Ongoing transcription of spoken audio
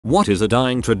What is a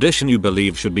dying tradition you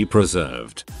believe should be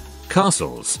preserved?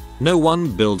 Castles. No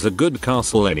one builds a good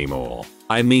castle anymore.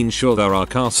 I mean, sure, there are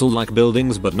castle-like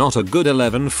buildings, but not a good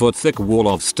 11-foot thick wall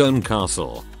of stone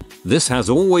castle. This has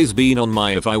always been on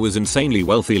my if I was insanely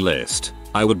wealthy list.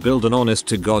 I would build an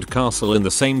honest-to-God castle in the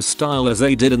same style as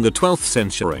they did in the 12th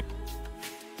century.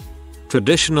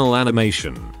 Traditional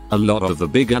animation. A lot of the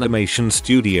big animation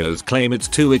studios claim it's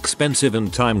too expensive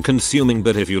and time consuming,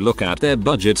 but if you look at their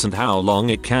budgets and how long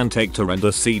it can take to render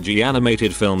CG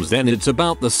animated films, then it's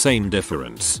about the same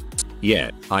difference.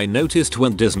 Yeah, I noticed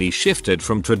when Disney shifted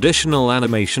from traditional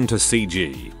animation to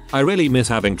CG. I really miss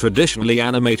having traditionally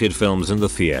animated films in the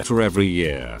theater every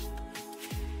year.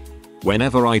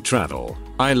 Whenever I travel,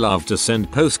 I love to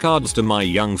send postcards to my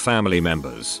young family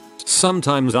members.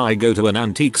 Sometimes I go to an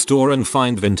antique store and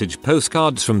find vintage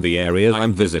postcards from the area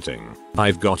I'm visiting.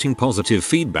 I've gotten positive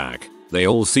feedback. They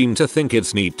all seem to think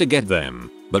it's neat to get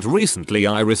them. But recently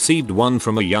I received one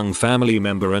from a young family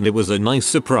member and it was a nice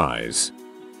surprise.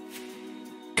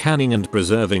 Canning and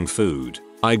preserving food.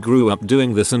 I grew up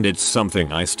doing this and it's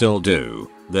something I still do.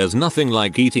 There's nothing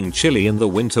like eating chili in the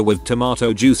winter with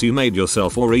tomato juice you made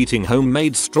yourself or eating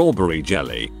homemade strawberry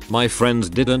jelly. My friends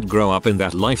didn't grow up in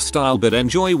that lifestyle but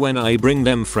enjoy when I bring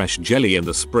them fresh jelly in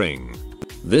the spring.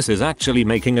 This is actually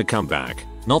making a comeback.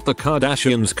 Not the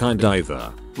Kardashians kind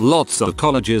either. Lots of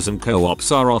colleges and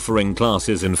co-ops are offering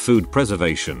classes in food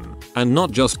preservation. And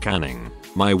not just canning.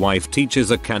 My wife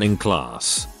teaches a canning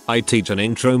class. I teach an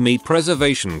intro meat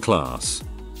preservation class.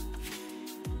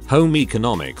 Home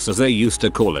economics, as they used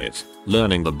to call it,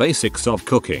 learning the basics of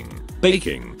cooking,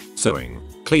 baking, sewing,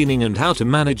 cleaning and how to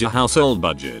manage a household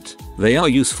budget. They are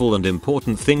useful and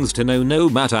important things to know no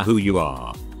matter who you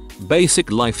are.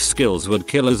 Basic life skills would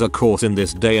kill as a course in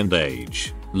this day and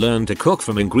age. Learn to cook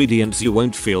from ingredients you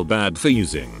won't feel bad for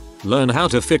using. Learn how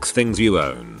to fix things you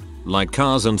own, like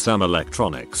cars and some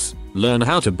electronics. Learn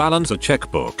how to balance a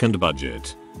checkbook and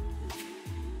budget.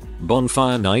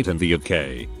 Bonfire night in the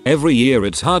UK. Every year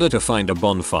it's harder to find a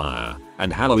bonfire,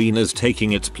 and Halloween is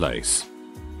taking its place.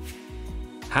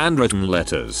 Handwritten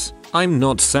letters. I'm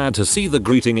not sad to see the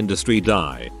greeting industry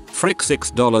die. Frick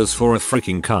 $6 for a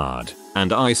freaking card.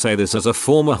 And I say this as a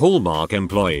former Hallmark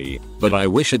employee, but I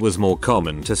wish it was more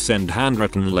common to send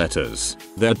handwritten letters.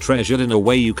 They're treasured in a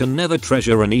way you can never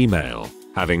treasure an email.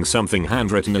 Having something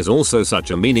handwritten is also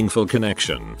such a meaningful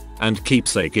connection, and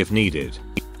keepsake if needed.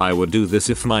 I would do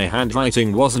this if my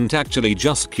handwriting wasn't actually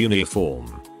just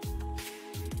cuneiform.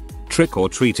 Trick or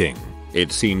treating.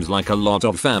 It seems like a lot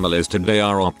of families today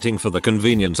are opting for the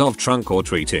convenience of trunk or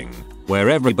treating, where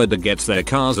everybody gets their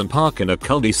cars and park in a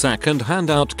cul-de-sac and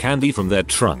hand out candy from their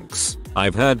trunks.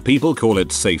 I've heard people call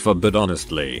it safer, but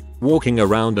honestly, walking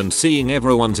around and seeing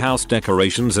everyone's house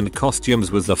decorations and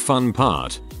costumes was the fun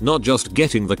part, not just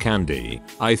getting the candy.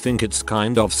 I think it's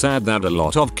kind of sad that a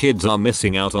lot of kids are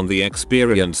missing out on the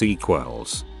experience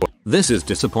equals. This is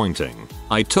disappointing.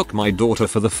 I took my daughter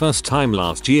for the first time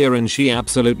last year and she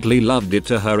absolutely loved it.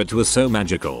 To her it was so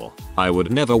magical. I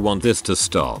would never want this to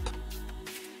stop.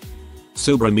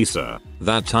 Sobremesa.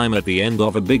 That time at the end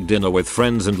of a big dinner with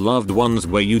friends and loved ones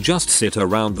where you just sit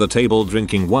around the table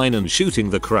drinking wine and shooting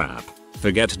the crap.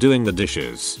 Forget doing the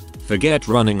dishes. Forget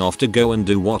running off to go and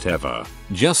do whatever.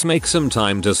 Just make some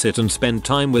time to sit and spend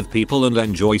time with people and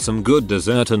enjoy some good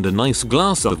dessert and a nice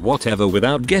glass of whatever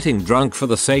without getting drunk for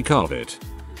the sake of it.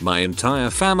 My entire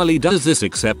family does this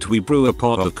except we brew a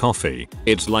pot of coffee.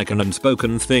 It's like an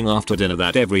unspoken thing after dinner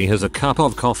that everyone has a cup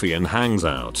of coffee and hangs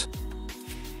out.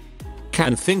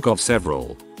 Can think of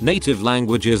several. Native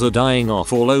languages are dying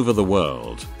off all over the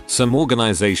world. Some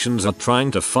organizations are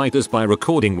trying to fight this by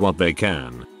recording what they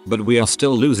can, but we are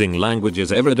still losing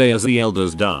languages every day as the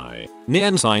elders die.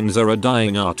 Neon signs are a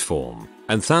dying art form,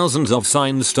 and thousands of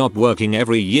signs stop working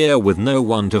every year with no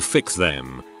one to fix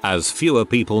them, as fewer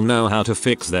people know how to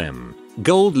fix them.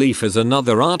 Gold leaf is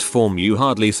another art form you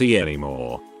hardly see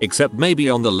anymore, except maybe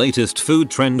on the latest food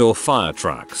trend or fire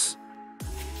trucks.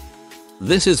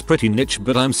 This is pretty niche,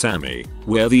 but I'm Sami.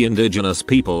 We're the indigenous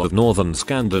people of northern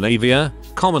Scandinavia,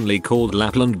 commonly called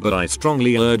Lapland, but I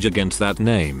strongly urge against that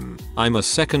name. I'm a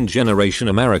second generation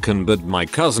American, but my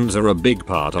cousins are a big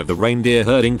part of the reindeer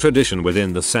herding tradition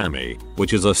within the Sami,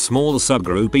 which is a small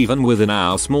subgroup even within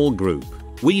our small group.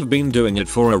 We've been doing it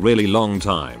for a really long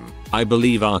time. I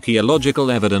believe archaeological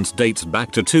evidence dates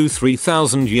back to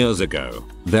 2,000-3,000 years ago.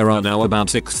 There are now about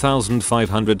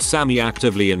 6,500 Sami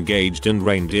actively engaged in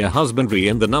reindeer husbandry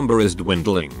and the number is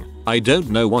dwindling. I don't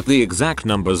know what the exact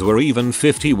numbers were even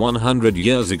 50-100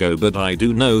 years ago, but I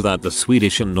do know that the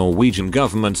Swedish and Norwegian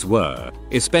governments were,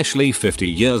 especially 50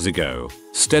 years ago,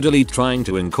 steadily trying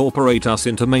to incorporate us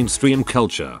into mainstream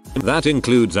culture. That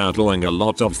includes outlawing a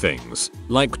lot of things,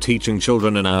 like teaching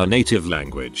children in our native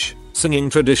language, singing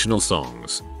traditional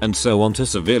songs, and so on, to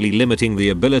severely limiting the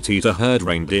ability to herd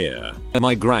reindeer.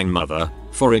 My grandmother,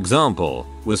 for example,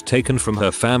 was taken from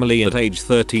her family at age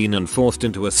 13 and forced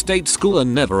into a state school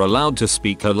and never allowed to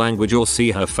speak her language or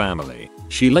see her family.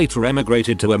 She later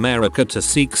emigrated to America to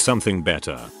seek something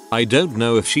better. I don't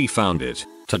know if she found it.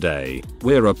 Today,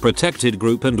 we're a protected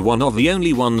group and one of the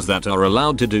only ones that are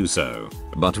allowed to do so.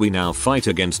 But we now fight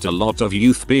against a lot of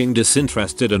youth being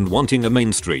disinterested and wanting a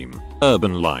mainstream,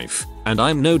 urban life. And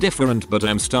I'm no different, but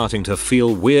I'm starting to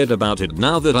feel weird about it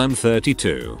now that I'm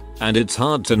 32. And it's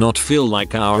hard to not feel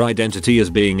like our identity is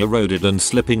being eroded and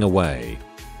slipping away.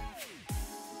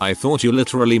 I thought you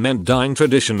literally meant dying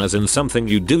tradition as in something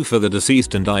you do for the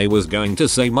deceased, and I was going to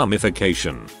say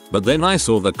mummification. But then I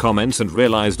saw the comments and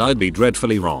realized I'd be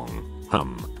dreadfully wrong.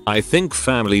 I think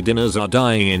family dinners are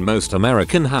dying in most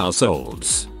American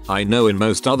households. I know in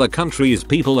most other countries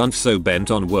people aren't so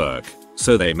bent on work,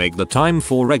 so they make the time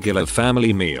for regular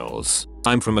family meals.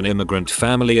 I'm from an immigrant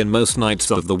family and most nights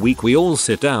of the week we all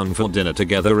sit down for dinner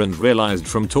together, and realized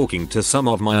from talking to some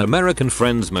of my American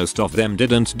friends most of them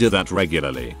didn't do that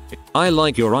regularly. I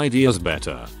like your ideas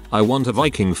better. I want a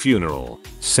Viking funeral.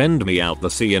 Send me out the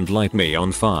sea and light me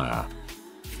on fire.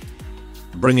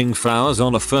 Bringing flowers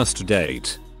on a first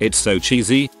date. It's so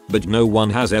cheesy, but no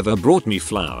one has ever brought me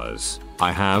flowers.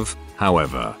 I have,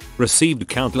 however, received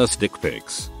countless dick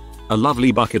pics. A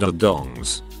lovely bucket of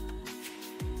dongs.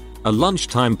 A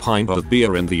lunchtime pint of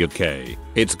beer in the UK.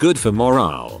 It's good for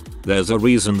morale. There's a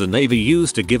reason the Navy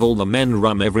used to give all the men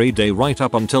rum every day right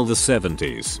up until the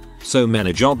 70s. So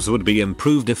many jobs would be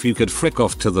improved if you could frick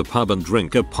off to the pub and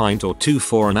drink a pint or two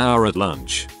for an hour at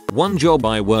lunch. One job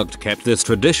I worked kept this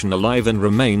tradition alive and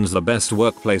remains the best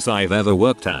workplace I've ever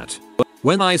worked at.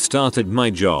 When I started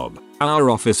my job, our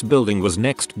office building was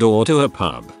next door to a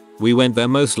pub. We went there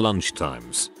most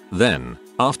lunchtimes. Then,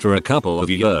 after a couple of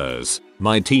years,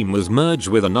 my team was merged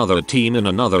with another team in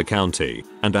another county,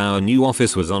 and our new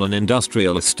office was on an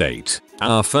industrial estate.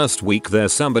 Our first week there,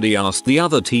 somebody asked the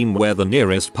other team where the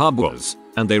nearest pub was,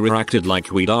 and they reacted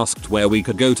like we'd asked where we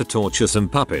could go to torture some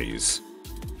puppies.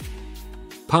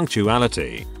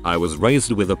 Punctuality. I was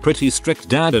raised with a pretty strict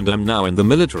dad and am now in the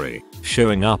military.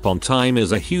 Showing up on time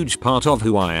is a huge part of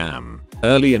who I am.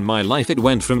 Early in my life it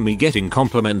went from me getting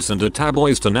compliments and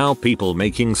attaboys to now people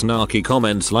making snarky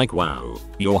comments like, wow,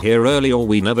 you're here early, or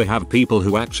we never have people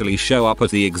who actually show up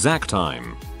at the exact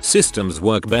time. Systems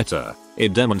work better.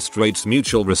 It demonstrates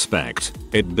mutual respect.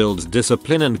 It builds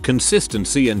discipline and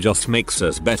consistency and just makes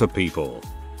us better people.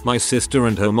 My sister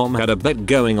and her mom had a bet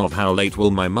going of how late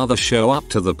will my mother show up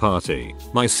to the party.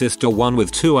 My sister won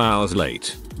with 2 hours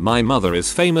late. My mother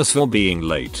is famous for being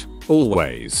late.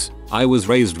 Always. I was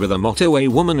raised with a motto, a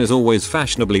woman is always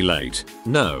fashionably late.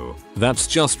 No, that's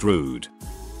just rude.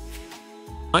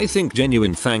 I think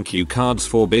genuine thank you cards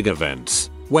for big events,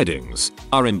 weddings,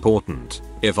 are important.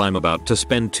 If I'm about to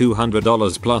spend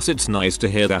 $200 plus, it's nice to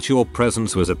hear that your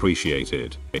presence was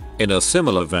appreciated. In a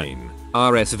similar vein,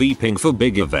 RSVPing for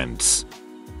big events.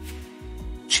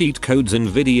 Cheat codes in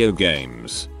video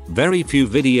games. Very few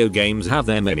video games have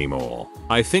them anymore.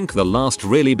 I think the last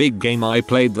really big game I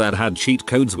played that had cheat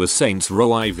codes was Saints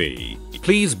Row IV.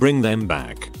 Please bring them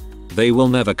back. They will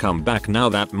never come back now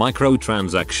that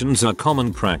microtransactions are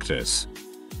common practice.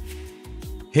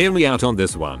 Hear me out on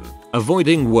this one.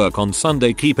 Avoiding work on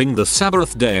Sunday, keeping the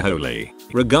Sabbath day holy.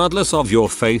 Regardless of your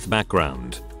faith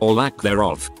background, or lack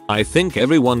thereof, I think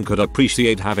everyone could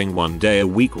appreciate having one day a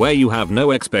week where you have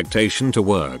no expectation to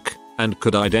work, and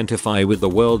could identify with the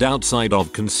world outside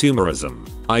of consumerism.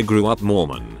 I grew up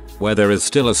Mormon, where there is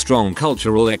still a strong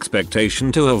cultural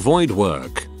expectation to avoid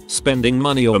work, spending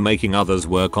money or making others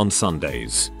work on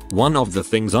Sundays. One of the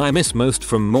things I miss most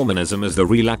from Mormonism is the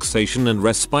relaxation and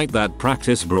respite that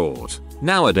practice brought.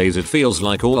 Nowadays it feels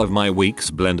like all of my weeks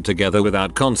blend together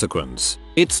without consequence.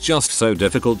 It's just so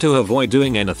difficult to avoid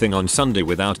doing anything on Sunday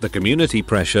without the community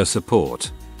pressure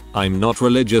support. I'm not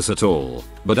religious at all,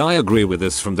 but I agree with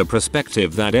this from the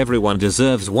perspective that everyone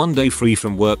deserves one day free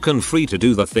from work and free to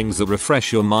do the things that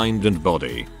refresh your mind and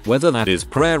body, whether that is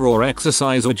prayer or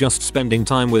exercise or just spending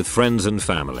time with friends and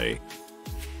family.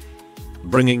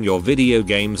 Bringing your video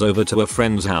games over to a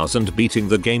friend's house and beating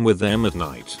the game with them at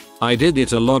night. I did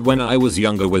it a lot when I was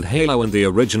younger with Halo and the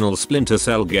original Splinter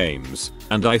Cell games,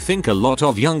 and I think a lot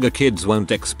of younger kids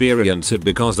won't experience it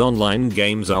because online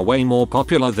games are way more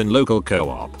popular than local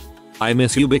co-op. I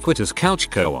miss ubiquitous couch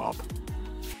co-op.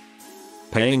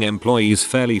 Paying employees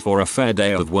fairly for a fair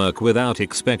day of work without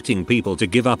expecting people to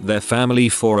give up their family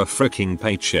for a freaking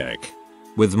paycheck.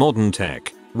 With modern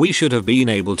tech, we should have been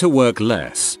able to work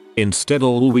less. Instead,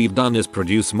 all we've done is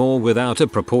produce more without a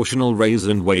proportional raise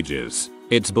in wages.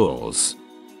 It's bulls.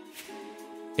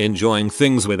 Enjoying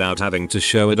things without having to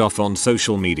show it off on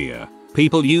social media.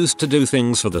 People used to do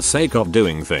things for the sake of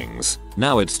doing things.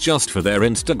 Now it's just for their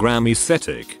Instagram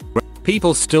aesthetic.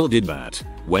 People still did that.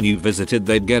 When you visited,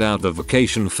 they'd get out the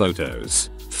vacation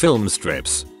photos, film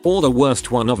strips, or the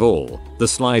worst one of all, the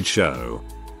slideshow.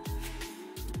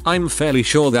 I'm fairly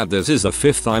sure that this is the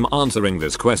fifth time answering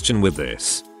this question with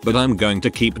this, but I'm going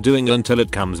to keep doing it until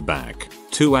it comes back.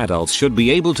 Two adults should be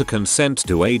able to consent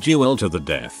to age you well to the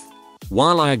death.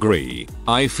 While I agree,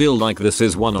 I feel like this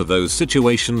is one of those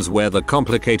situations where the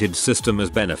complicated system is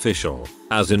beneficial,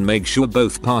 as in make sure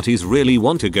both parties really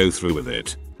want to go through with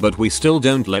it. But we still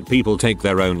don't let people take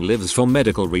their own lives for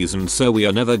medical reasons, so we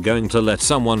are never going to let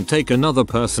someone take another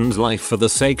person's life for the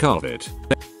sake of it.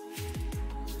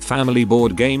 Family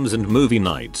board games and movie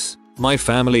nights. My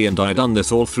family and I done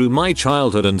this all through my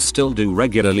childhood and still do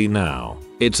regularly now.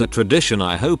 It's a tradition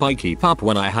I hope I keep up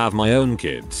when I have my own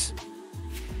kids.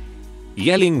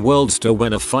 Yelling Worldster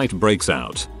when a fight breaks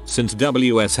out. Since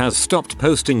WS has stopped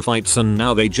posting fights and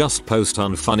now they just post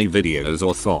unfunny videos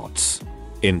or thoughts.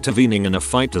 Intervening in a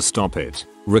fight to stop it,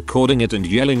 recording it and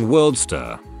yelling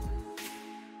Worldster.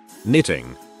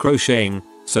 Knitting, crocheting,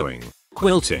 sewing,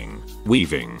 quilting,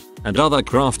 weaving, and other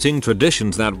crafting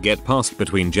traditions that get passed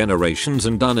between generations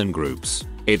and done in groups.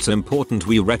 It's important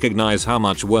we recognize how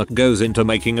much work goes into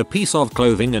making a piece of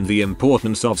clothing and the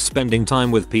importance of spending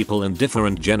time with people in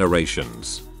different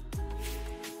generations.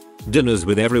 Dinners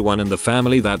with everyone in the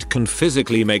family that can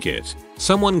physically make it.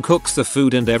 Someone cooks the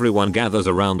food and everyone gathers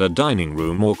around a dining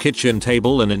room or kitchen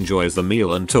table and enjoys the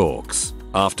meal and talks.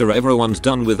 After everyone's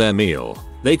done with their meal,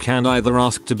 they can either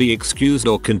ask to be excused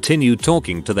or continue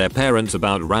talking to their parents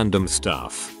about random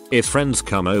stuff. If friends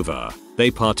come over, they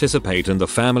participate in the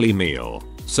family meal.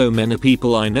 So many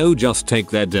people I know just take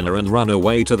their dinner and run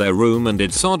away to their room, and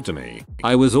it's odd to me.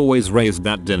 I was always raised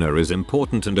that dinner is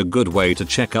important and a good way to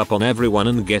check up on everyone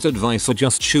and get advice or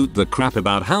just shoot the crap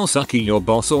about how sucky your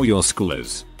boss or your school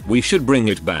is. We should bring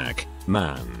it back,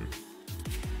 man.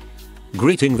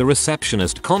 Greeting the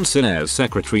receptionist concierge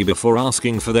secretary before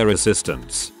asking for their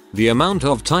assistance. The amount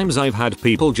of times I've had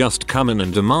people just come in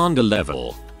and demand a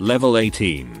level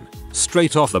 18.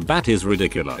 Straight off the bat is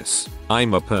ridiculous.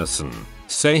 I'm a person.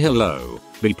 Say hello,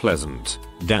 be pleasant,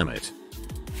 damn it.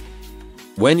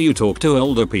 When you talk to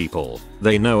older people,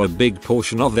 they know a big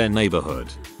portion of their neighborhood.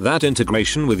 That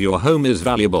integration with your home is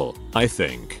valuable, I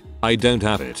think. I don't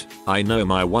have it. I know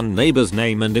my one neighbor's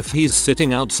name, and if he's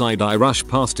sitting outside I rush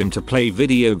past him to play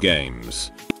video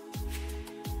games.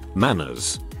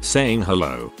 Manners. Saying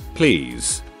hello,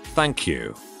 please, thank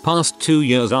you. Past 2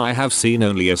 years I have seen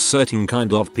only a certain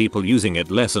kind of people using it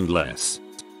less and less.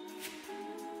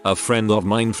 A friend of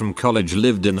mine from college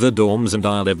lived in the dorms and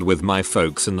I lived with my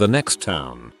folks in the next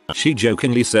town. She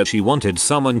jokingly said she wanted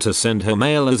someone to send her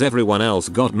mail as everyone else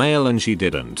got mail and she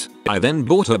didn't. I then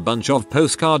bought a bunch of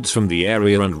postcards from the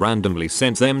area and randomly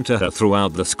sent them to her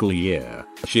throughout the school year.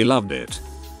 She loved it.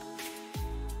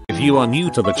 If you are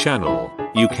new to the channel,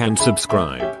 you can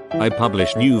subscribe. I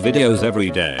publish new videos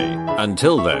every day.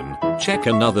 Until then, check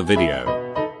another video.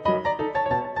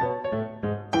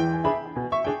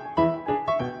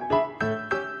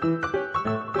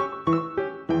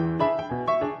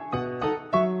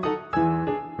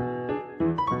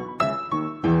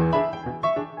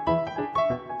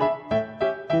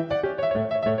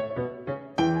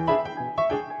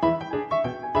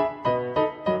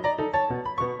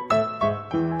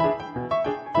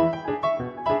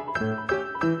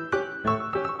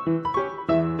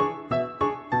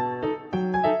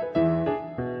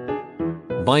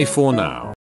 Bye for now.